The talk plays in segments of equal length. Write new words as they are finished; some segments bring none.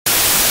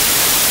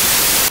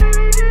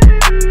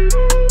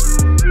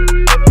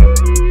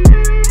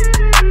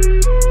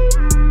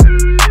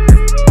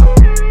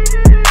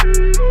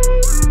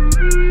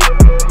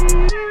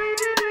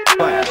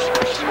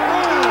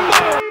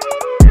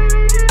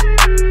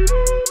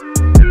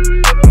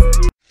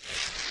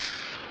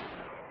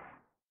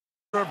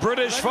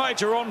British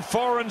fighter on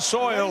foreign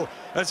soil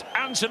as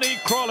Anthony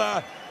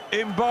Crolla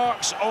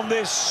embarks on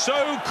this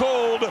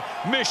so-called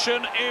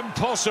Mission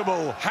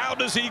Impossible. How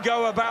does he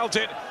go about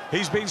it?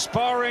 He's been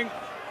sparring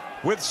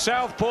with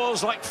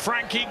southpaws like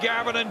Frankie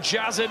Gavin and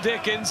Jazza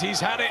Dickens. He's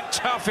had it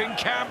tough in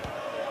camp,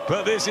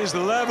 but this is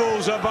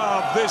levels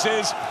above. This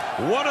is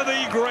one of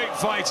the great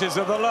fighters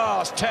of the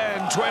last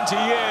 10, 20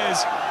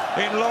 years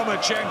in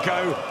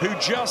Lomachenko, who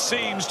just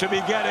seems to be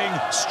getting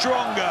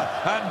stronger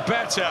and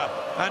better,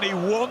 and he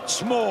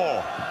wants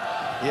more.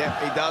 Yeah,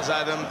 he does,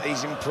 Adam.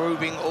 He's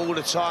improving all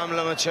the time,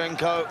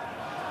 Lomachenko,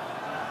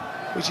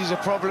 which is a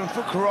problem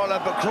for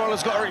Crolla, but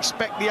Crolla's got to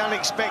expect the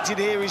unexpected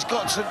here. He's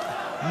got to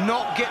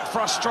not get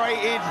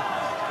frustrated.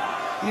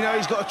 You know,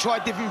 he's got to try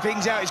different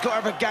things out. He's got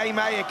to have a game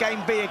A, a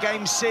game B, a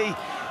game C.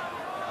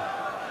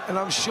 And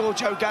I'm sure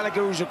Joe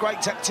Gallagher, who's a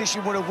great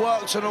tactician, would have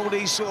worked on all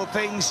these sort of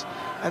things.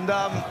 And,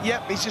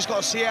 yep, he's just got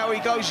to see how he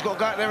goes. He's got to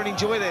go out there and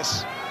enjoy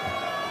this.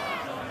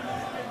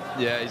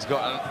 Yeah, he's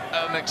got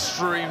an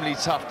extremely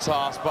tough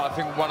task, but I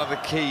think one of the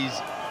keys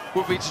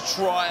would be to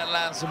try and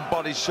land some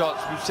body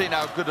shots. We've seen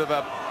how good of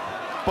a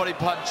body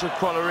puncher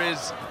Crolla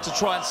is to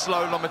try and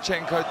slow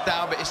Lomachenko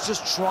down, but it's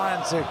just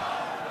trying to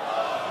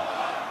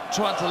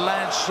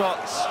land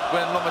shots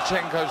when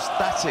Lomachenko's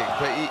static.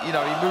 But he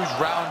moves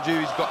round you.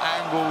 He's got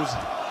angles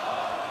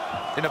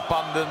in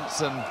abundance,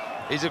 and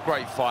he's a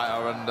great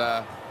fighter.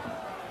 And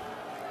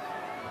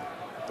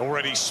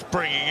already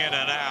springing in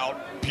and out,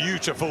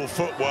 beautiful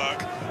footwork,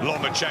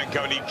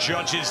 Lomachenko, and he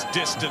judges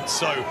distance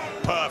so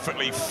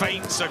perfectly,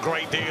 feints a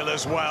great deal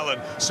as well,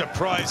 and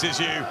surprises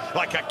you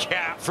like a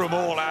cat from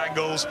all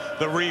angles.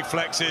 The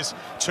reflexes,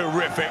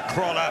 terrific.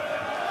 Crolla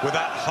with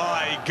that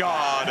high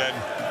guard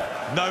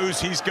and knows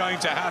he's going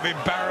to have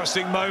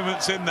embarrassing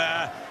moments in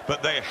there,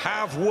 but they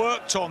have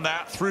worked on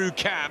that through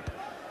camp,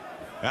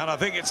 and I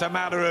think it's a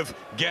matter of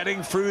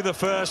getting through the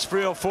first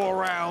 3 or 4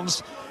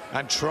 rounds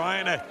and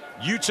trying to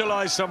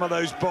utilize some of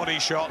those body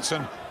shots.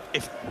 And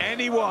if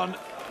anyone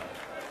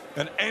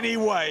and any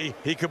way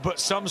he could put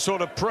some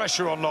sort of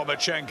pressure on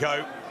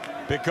Lomachenko,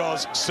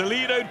 because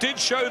Salido did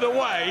show the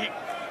way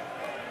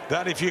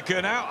that if you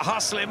can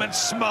out-hustle him and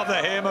smother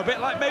him, a bit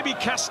like maybe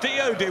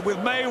Castillo did with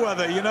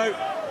Mayweather, you know,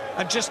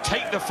 and just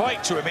take the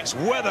fight to him. It's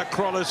whether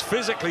Crolla's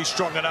physically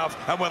strong enough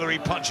and whether he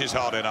punches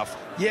hard enough.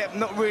 Yeah,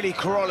 not really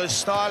Crolla's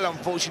style,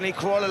 unfortunately.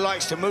 Crolla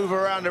likes to move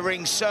around the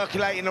ring,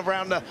 circulating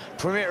around the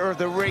perimeter of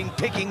the ring,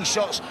 picking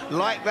shots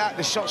like that,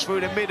 the shots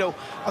through the middle.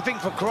 I think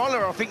for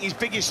Crolla, I think his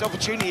biggest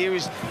opportunity here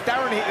is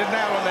Darren hit the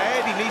nail on the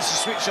head. He needs to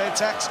switch the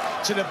attacks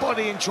to the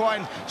body and try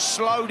and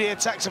slow the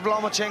attacks of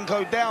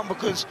Lomachenko down,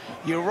 because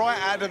you're right,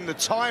 Adam, the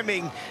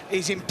timing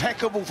is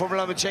impeccable from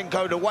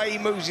Lomachenko. The way he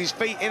moves his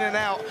feet in and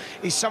out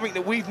is something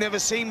that we've never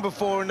seen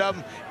before,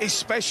 and it's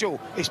special.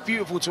 It's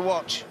beautiful to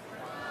watch.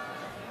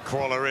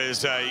 Crolla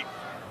is a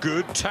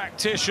good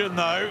tactician,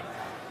 though,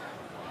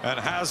 and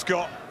has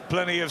got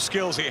plenty of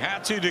skills. He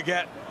had to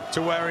get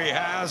to where he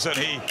has, and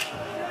he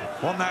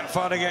won that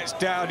fight against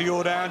Daoud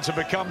Yordan to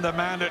become the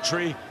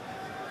mandatory.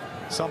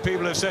 Some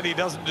people have said he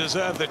doesn't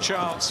deserve the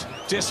chance.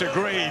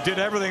 Disagree. Did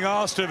everything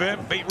asked of him.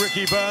 Beat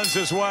Ricky Burns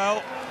as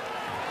well.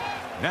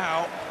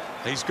 Now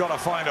he's got to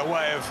find a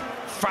way of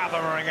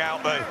fathoming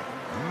out the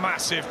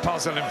massive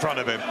puzzle in front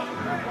of him.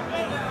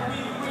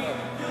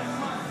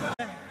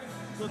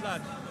 Good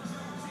lad.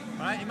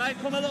 All right, he might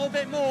come a little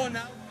bit more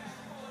now.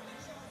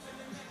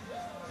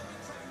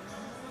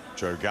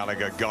 Joe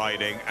Gallagher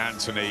guiding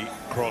Anthony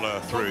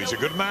Crolla through. He's a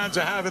good man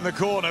to have in the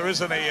corner,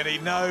 isn't he? And he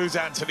knows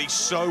Anthony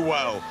so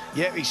well.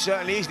 Yeah, he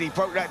certainly is. And he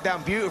broke that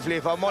down beautifully,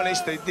 if I'm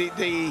honest.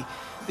 The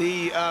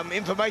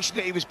information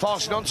that he was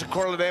passing on to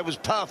Crolla there was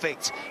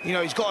perfect. You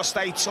know, he's got to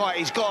stay tight.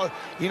 He's got to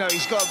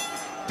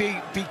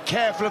be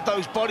careful of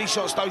those body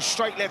shots, those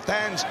straight left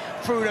hands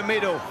through the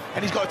middle,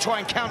 and he's got to try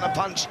and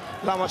counter-punch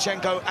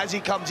Lomachenko as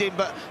he comes in,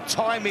 but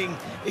timing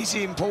is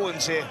the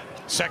importance here.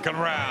 Second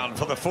round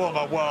for the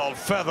former world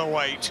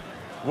featherweight,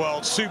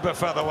 world super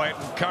featherweight,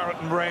 and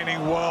current and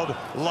reigning world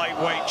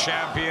lightweight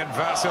champion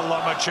Vasyl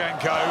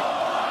Lomachenko.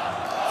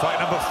 Fight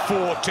number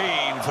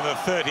 14 for the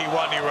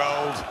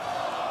 31-year-old,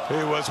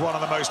 who was one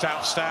of the most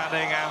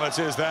outstanding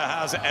amateurs there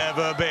has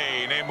ever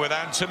been. In with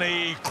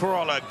Anthony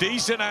Crolla,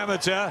 decent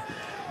amateur,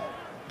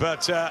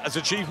 but has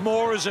achieved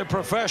more as a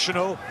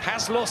professional,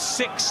 has lost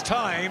 6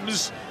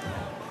 times.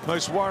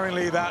 Most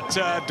worryingly,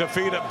 that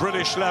defeat at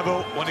British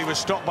level when he was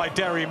stopped by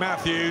Derry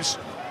Matthews.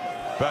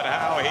 But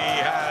how he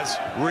has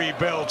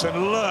rebuilt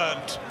and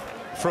learned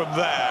from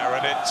there,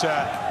 and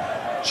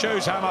it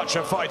shows how much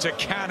a fighter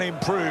can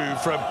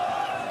improve from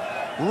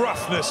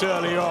roughness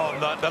early on.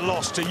 The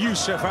loss to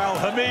Yusuf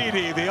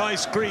Al-Hamidi, the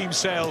ice cream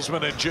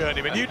salesman and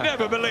journeyman. You'd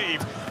never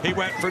believe he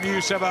went from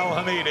Yusuf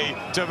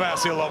Al-Hamidi to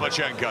Vasyl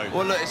Lomachenko.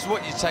 Well, look, it's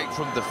what you take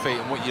from defeat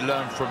and what you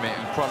learn from it,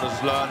 and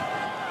Crolla's learned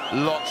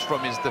lots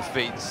from his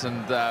defeats,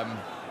 and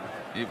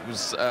it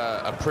was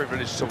a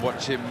privilege to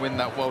watch him win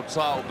that world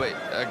title, but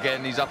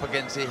again, he's up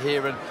against it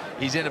here, and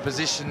he's in a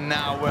position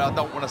now where I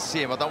don't want to see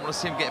him. I don't want to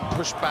see him getting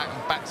pushed back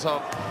and backed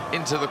up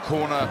into the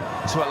corner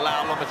to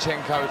allow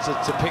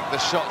Lomachenko to pick the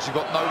shots. You've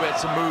got nowhere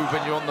to move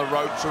when you're on the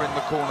ropes or in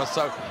the corner,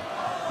 so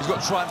he's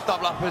got to try and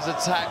double up his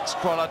attacks,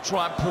 Crolla,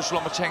 try and push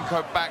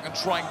Lomachenko back and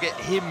try and get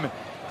him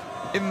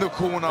in the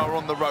corner or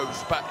on the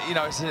ropes. But, you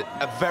know, it's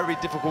a very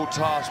difficult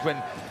task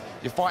when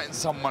you're fighting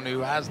someone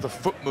who has the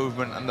foot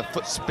movement and the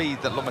foot speed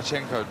that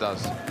Lomachenko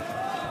does.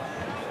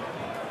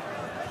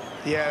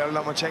 Yeah,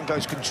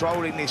 Lomachenko's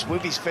controlling this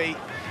with his feet,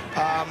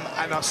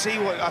 and I see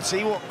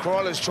what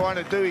Crolla's trying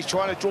to do. He's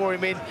trying to draw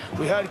him in.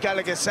 We heard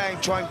Gallagher saying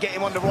try and get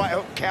him on the right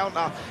hook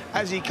counter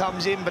as he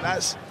comes in, but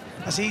that's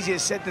easier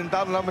said than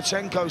done.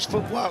 Lomachenko's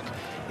footwork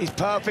is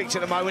perfect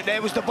at the moment.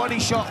 There was the body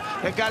shot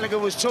that Gallagher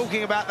was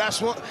talking about. That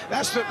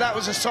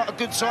was a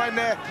good sign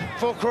there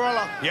for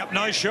Crolla. Yep,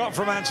 nice shot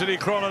from Anthony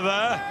Crolla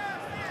there.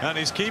 And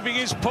he's keeping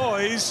his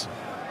poise.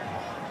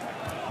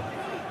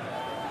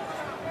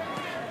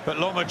 But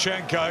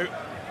Lomachenko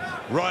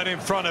right in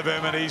front of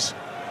him, and he's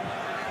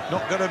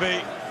not going to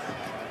be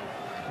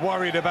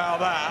worried about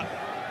that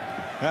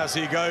as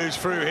he goes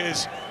through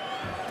his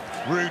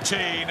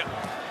routine.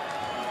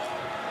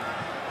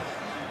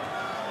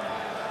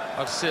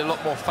 I see a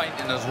lot more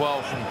feinting as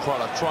well from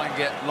Crolla. Try and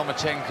get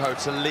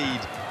Lomachenko to lead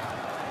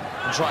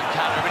and try and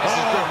counter him. This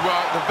is good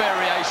work. The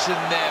variation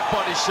there,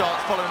 body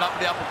shots, following up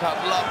with the uppercut.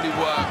 Lovely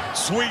work.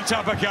 Sweet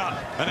uppercut,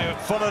 and it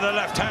followed a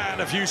left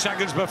hand a few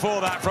seconds before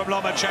that from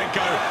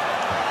Lomachenko.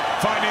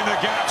 Finding the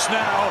gaps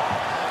now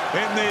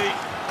in the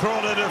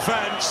Crolla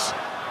defense.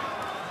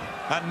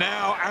 And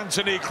now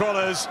Anthony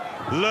Crolla's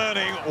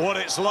learning what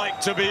it's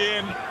like to be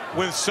in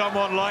with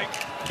someone like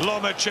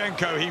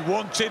Lomachenko. He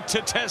wanted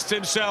to test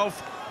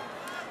himself,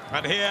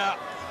 and here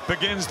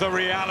begins the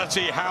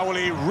reality. How will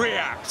he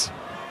react?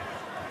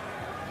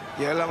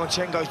 Yeah,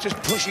 Lomachenko's just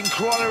pushing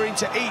Crolla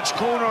into each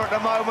corner at the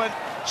moment.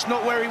 It's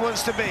not where he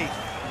wants to be.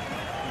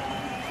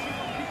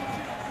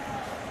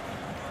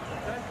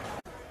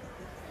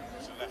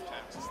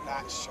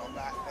 That shot,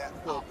 that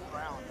up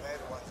round, they're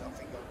the ones I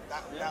think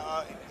that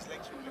hurting his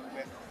legs a little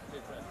bit.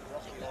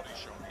 Rocky body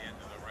shot at the end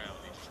of the round.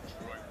 He just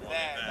drove one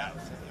there. That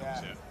was it,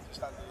 yeah.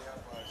 Just under the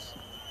elbows.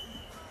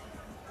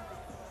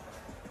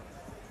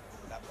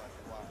 That was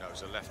the one. No, it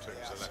was a left hook.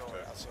 Yeah, it was a left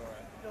hook. I saw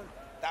it.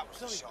 That was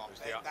the shot.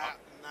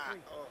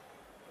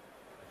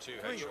 Two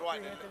You're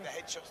right, the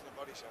headshots and the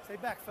body shots. Stay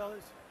back,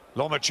 fellas.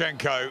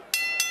 Lomachenko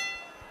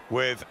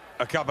with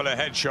a couple of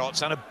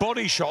headshots and a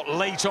body shot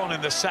late on in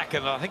the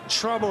second. I think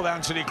troubled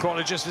Anthony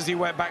Crolla just as he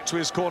went back to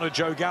his corner.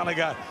 Joe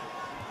Gallagher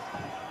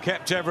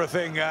kept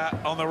everything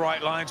on the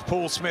right lines.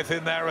 Paul Smith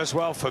in there as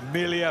well.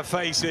 Familiar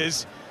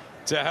faces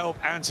to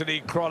help Anthony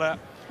Crolla.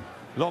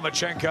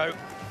 Lomachenko,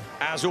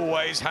 as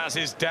always, has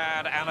his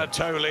dad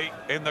Anatoly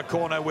in the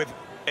corner with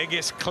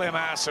Igis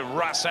Klimas and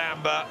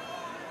Rasamba.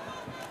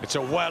 It's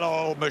a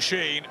well-oiled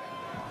machine.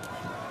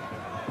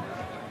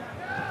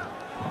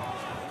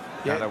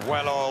 Yeah. And a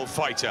well-oiled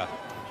fighter.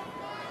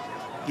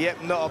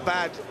 Yep, not a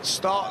bad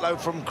start, though,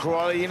 from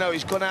Crolla. You know,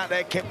 he's gone out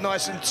there, kept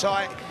nice and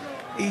tight.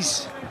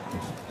 He's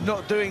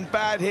not doing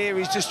bad here.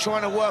 He's just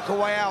trying to work a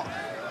way out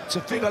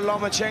to figure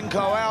Lomachenko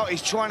out.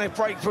 He's trying to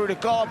break through the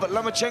guard, but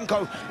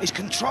Lomachenko is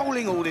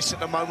controlling all this at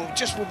the moment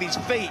just with his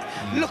feet.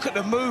 Look at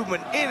the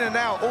movement, in and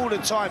out all the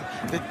time.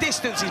 The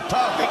distance is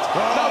perfect.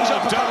 Double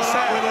up with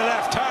the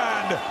left hand.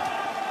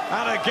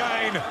 And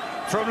again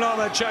from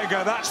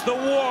Lomachenko. That's the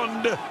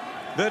wand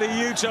that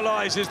he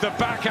utilises, the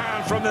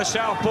backhand from the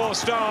southpaw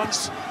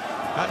stance.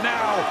 And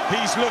now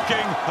he's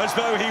looking as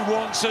though he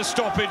wants a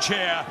stoppage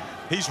here.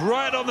 He's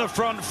right on the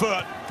front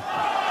foot.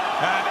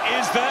 And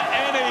is there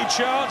any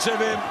chance of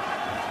him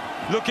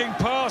looking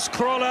past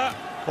Crolla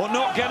or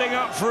not getting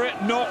up for it?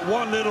 Not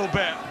one little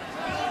bit.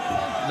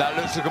 That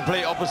looks the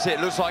complete opposite.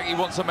 It looks like he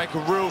wants to make a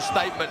real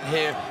statement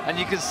here, and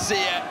you can see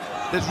it.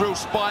 There's real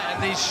spite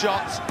in these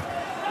shots.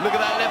 Look at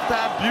that left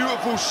hand,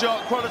 beautiful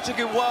shot. Crolla took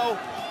it well.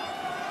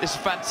 It's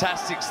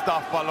fantastic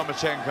stuff by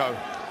Lomachenko.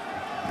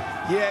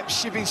 Yeah,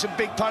 shipping some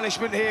big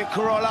punishment here,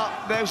 Crolla.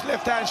 Those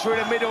left hands through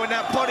the middle and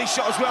that body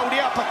shot as well. The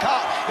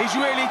uppercut is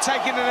really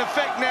taking an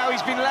effect now.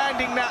 He's been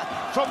landing that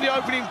from the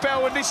opening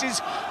bell, and this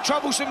is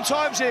troublesome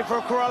times here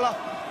for Crolla.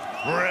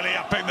 Really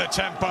upping the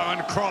tempo,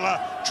 and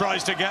Crolla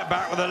tries to get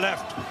back with a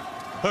left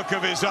hook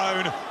of his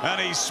own,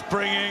 and he's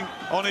springing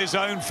on his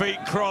own feet,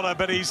 Crolla,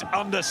 but he's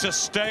under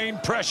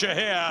sustained pressure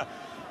here,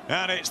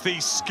 and it's the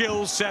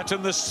skill set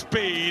and the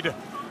speed.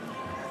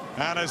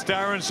 And as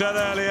Darren said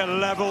earlier,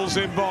 levels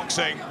in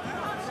boxing.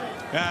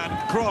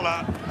 And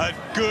Crolla, a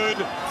good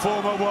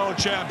former world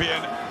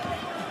champion,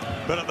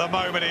 but at the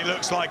moment he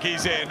looks like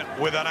he's in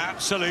with an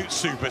absolute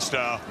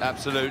superstar.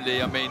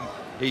 Absolutely. I mean,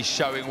 he's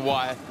showing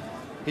why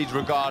he's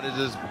regarded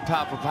as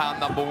pound for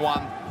pound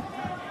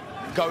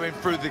 #1. Going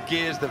through the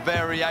gears, the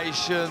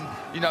variation,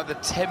 you know, the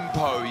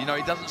tempo. You know,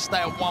 he doesn't stay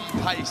at one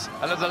pace.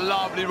 And there's a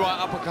lovely right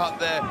uppercut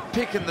there,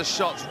 picking the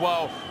shots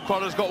well.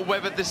 Crolla's got to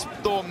weather this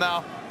storm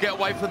now, get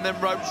away from them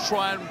ropes,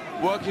 try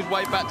and work his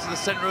way back to the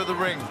center of the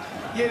ring.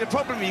 Yeah, the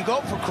problem you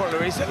got for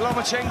Crolla is that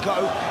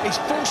Lomachenko is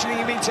forcing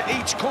him into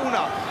each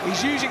corner. He's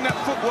using that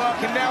footwork,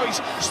 and now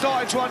he's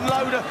starting to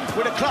unload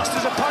with the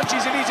clusters of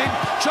punches, and he's in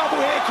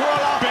trouble here,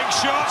 Crolla. Big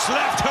shots,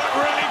 left hook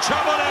really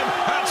troubled him.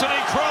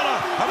 Anthony Crolla,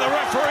 and the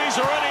referee's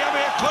already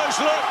having a close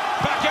look.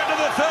 Back into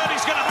the third,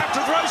 he's going to have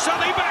to throw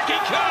something back, he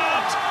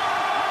can't.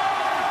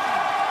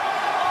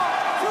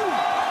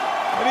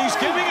 And he's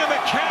giving him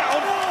a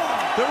count,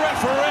 the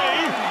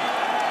referee.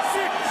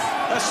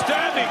 A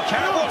standing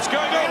count. What's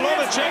going on?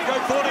 Lomachenko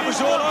thought it was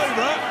all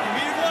over.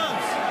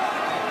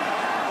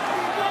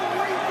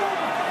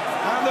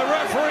 And the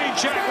referee,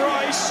 Jack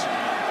Rice,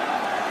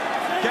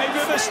 gave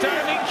him a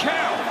standing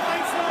count.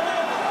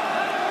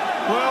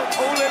 Well,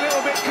 all a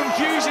little bit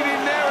confusing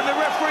in there, and the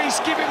referee's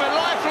giving him a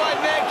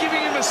lifeline there,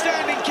 giving him a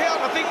standing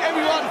count. I think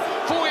everyone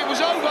thought it was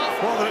over.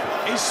 Well,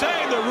 he's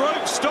saying the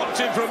rope stopped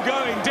him from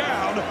going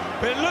down,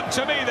 but it looked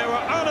to me there were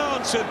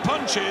unanswered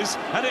punches,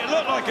 and it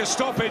looked like a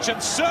stoppage,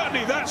 and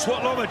certainly that's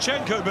what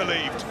Lomachenko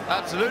believed.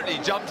 Absolutely,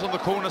 jumped on the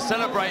corner,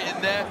 celebrating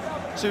there.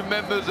 Two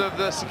members of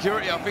the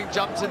security, I think,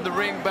 jumped in the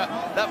ring, but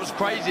that was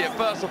crazy. At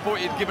first, I thought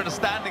he'd given a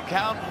standing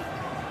count.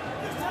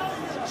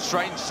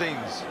 Strange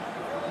scenes.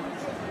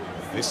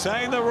 He's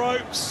saying the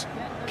ropes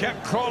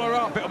kept Crolla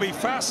up. It'll be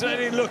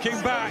fascinating looking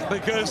back,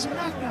 because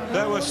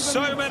there were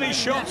so many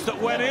shots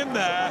that went in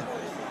there.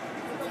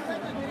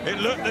 It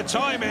looked the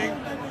timing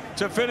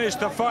to finish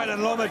the fight,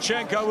 and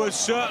Lomachenko was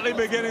certainly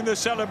beginning the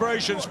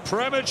celebrations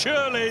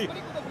prematurely.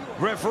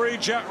 Referee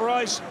Jack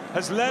Rice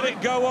has let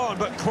it go on,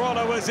 but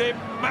Crolla was in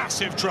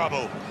massive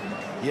trouble.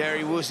 Yeah,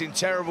 he was in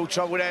terrible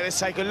trouble there. Let's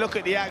take a look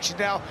at the action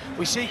now.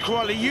 We see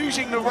Crolla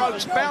using the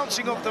ropes,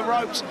 bouncing off the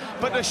ropes,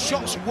 but the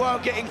shots were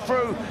getting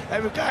through.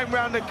 They were going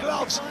around the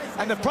gloves.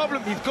 And the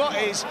problem you've got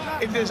is,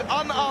 if there's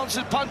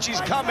unanswered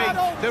punches coming,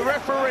 the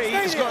referee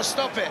has got to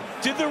stop it.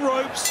 Did the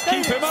ropes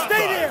keep him up,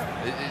 though?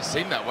 It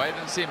seemed that way. I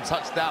didn't see him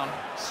touch down.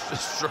 It's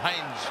just strange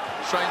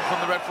from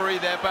the referee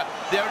there. But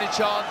the only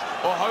chance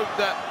or hope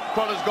that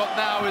Crolla's got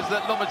now is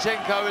that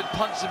Lomachenko had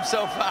punched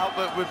himself out,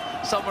 but with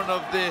someone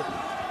of the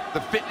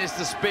fitness,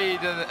 the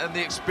speed, and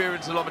the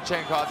experience of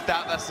Lomachenko, I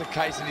doubt that's the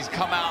case, and he's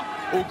come out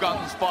all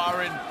guns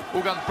firing,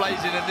 all guns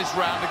blazing in this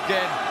round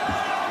again.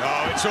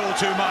 No, it's all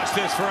too much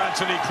this for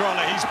Anthony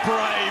Crolla. He's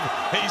brave,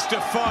 he's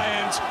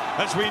defiant,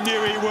 as we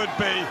knew he would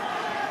be,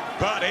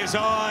 but his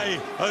eye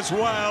as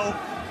well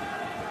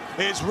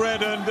is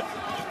reddened,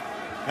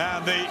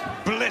 and the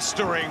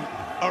blistering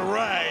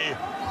array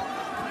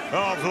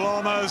of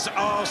Loma's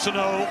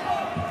arsenal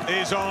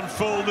is on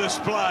full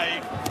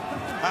display.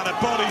 And a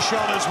body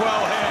shot as well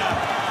here,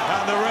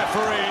 and the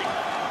referee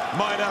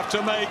might have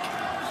to make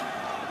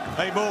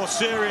a more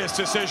serious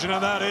decision, and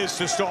that is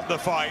to stop the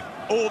fight.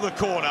 All the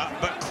corner,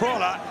 but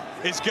Crolla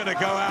is going to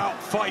go out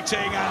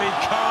fighting, and he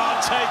can't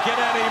take it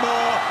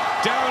anymore.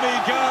 Down he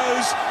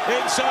goes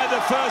inside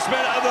the first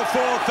minute of the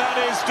fourth. That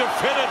is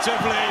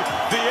definitively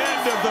the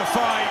end of the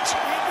fight,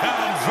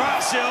 and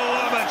Vasyl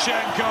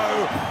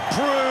Lomachenko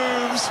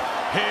proves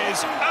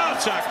his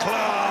utter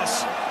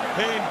class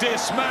in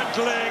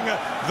dismantling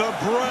the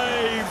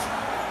brave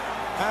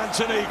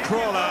Anthony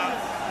Crolla,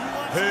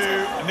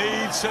 who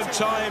needs some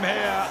time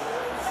here.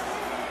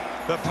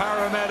 The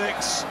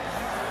paramedics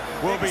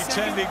will be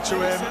tending to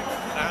him,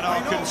 and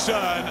our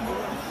concern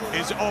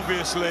is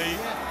obviously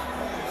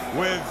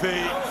with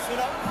the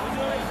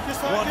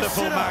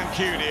wonderful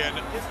Mancunian,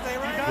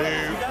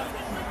 who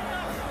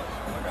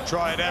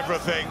tried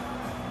everything.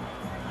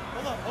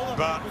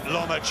 But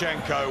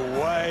Lomachenko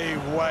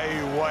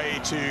way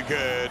too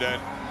good,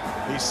 and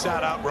he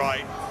sat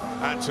upright,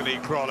 Anthony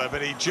Crolla,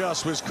 but he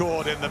just was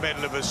caught in the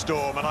middle of a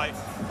storm. And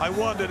I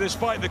wonder,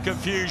 despite the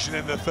confusion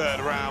in the third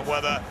round,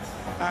 whether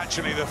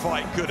actually the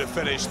fight could have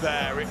finished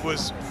there. It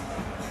was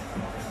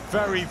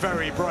very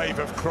brave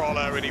of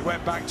Crolla, and he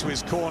went back to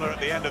his corner at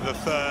the end of the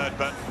third,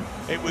 but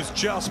it was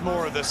just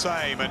more of the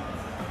same. And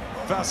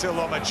Vasyl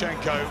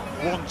Lomachenko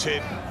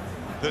wanted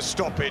the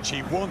stoppage,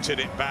 he wanted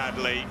it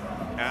badly,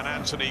 and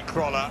Anthony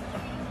Crolla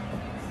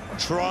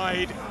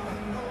tried.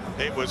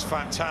 It was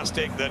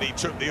fantastic that he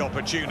took the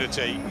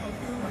opportunity,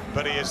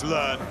 but he has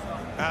learned,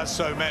 as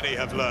so many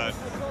have learned,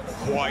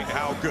 quite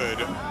how good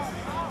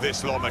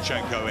this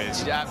Lomachenko is.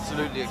 He's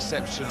absolutely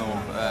exceptional.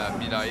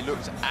 You know, he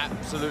looked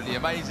absolutely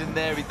amazing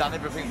there. He'd done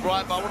everything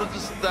right, but I want to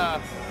just,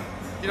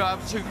 you know,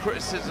 have two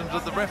criticisms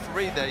of the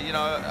referee there. You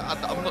know,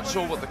 I'm not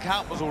sure what the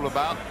count was all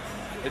about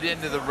at the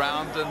end of the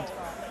round, and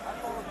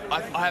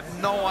I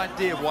have no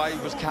idea why he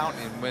was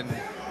counting when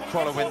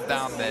Crolla went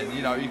down then.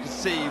 You know, you could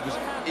see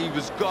he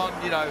was gone.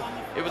 You know,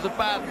 it was a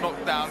bad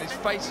knockdown. His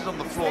face is on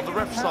the floor. The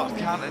ref starts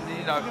counting.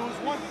 You know,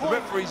 the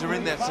referees are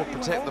in there to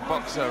protect the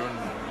boxer. And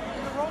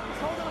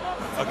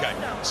okay,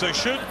 so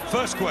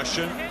first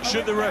question,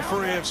 should the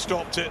referee have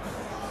stopped it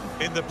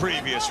in the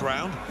previous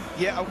round.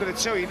 Yeah, I'm going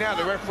to tell you now,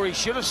 the referee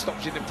should have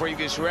stopped in the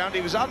previous round.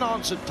 It was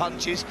unanswered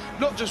punches,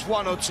 not just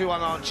 1 or 2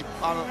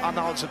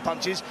 unanswered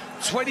punches,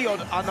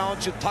 20-odd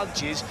unanswered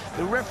punches.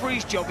 The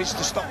referee's job is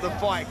to stop the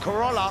fight.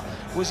 Crolla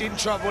was in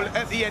trouble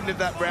at the end of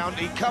that round.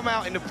 He come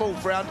out in the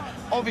 4th round.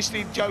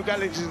 Obviously, Joe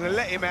Gallagher's going to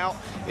let him out.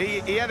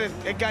 He had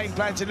a game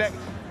plan to let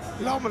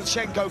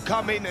Lomachenko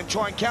come in and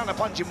try and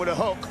counter-punch him with a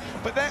hook,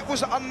 but that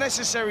was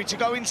unnecessary to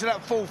go into that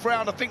 4th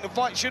round. I think the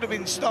fight should have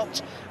been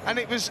stopped, and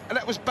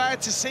that was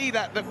bad to see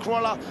that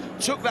Crolla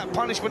took that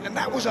punishment, and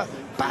that was a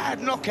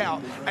bad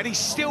knockout, and he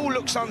still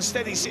looks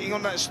unsteady sitting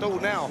on that stool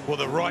now. Well,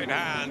 the right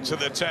hand to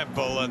the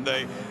temple and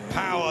the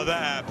power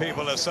there.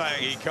 People are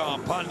saying he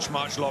can't punch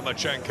much,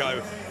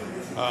 Lomachenko.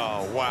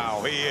 Oh,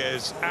 wow, he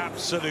is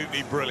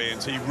absolutely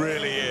brilliant. He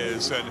really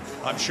is. And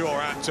I'm sure,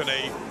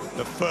 Anthony,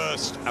 the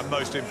first and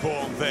most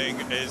important thing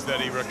is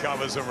that he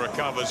recovers and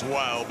recovers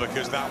well,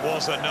 because that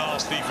was a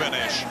nasty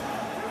finish.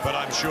 But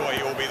I'm sure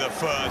he will be the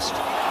first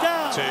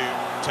to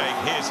take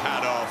his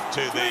hat off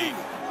to the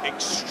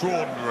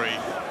extraordinary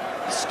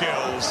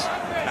skills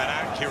and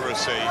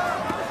accuracy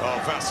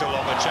of Vasyl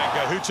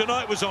Lomachenko, who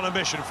tonight was on a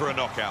mission for a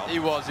knockout. He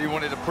was. He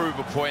wanted to prove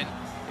a point.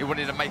 He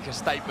wanted to make a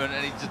statement,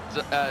 and he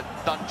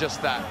done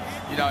just that.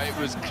 You know, it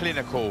was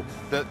clinical.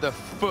 The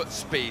foot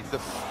speed, the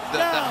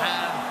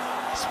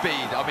hand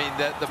speed. I mean,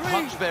 the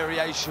punch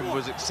variation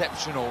was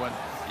exceptional, and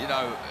you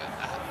know,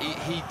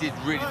 he did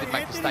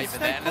make a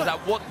statement there. And it's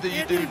like, what do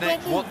you do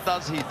next? What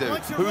does he do?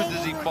 Who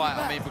does he fight?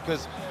 I mean,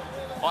 because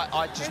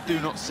I just do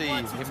not see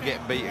him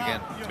getting beat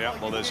again. Yeah,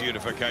 well, there's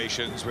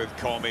unifications with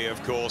Commey,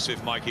 of course.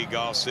 If Mikey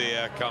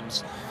Garcia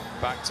comes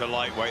back to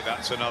lightweight,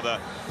 that's another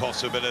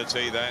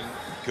possibility. Then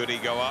could he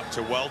go up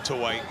to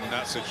welterweight? And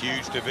that's a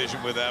huge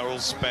division with Errol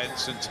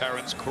Spence and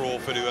Terence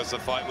Crawford, who has the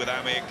fight with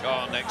Amir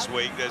Khan next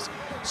week. There's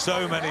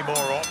so many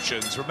more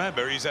options.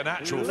 Remember, he's an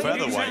actual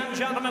featherweight. Ladies and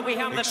gentlemen, we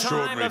have the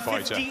time of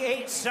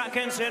 58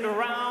 seconds in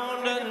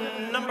round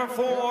number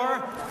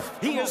 4.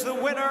 He is the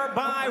winner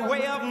by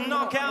way of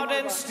knockout,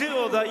 and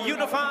still the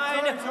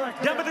unified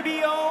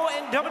WBO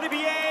and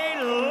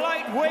WBA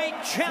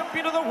lightweight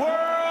champion of the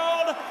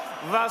world,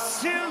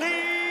 Vasyl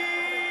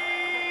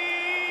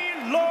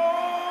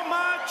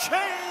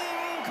Lomachenko.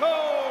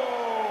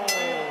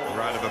 A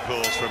round of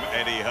applause from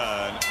Eddie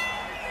Hearn,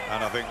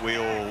 and I think we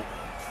all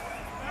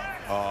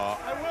are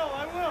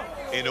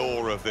in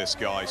awe of this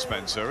guy,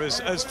 Spencer.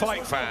 As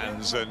fight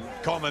fans and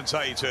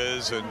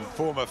commentators and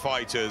former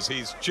fighters,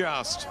 he's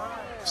just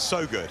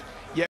so good.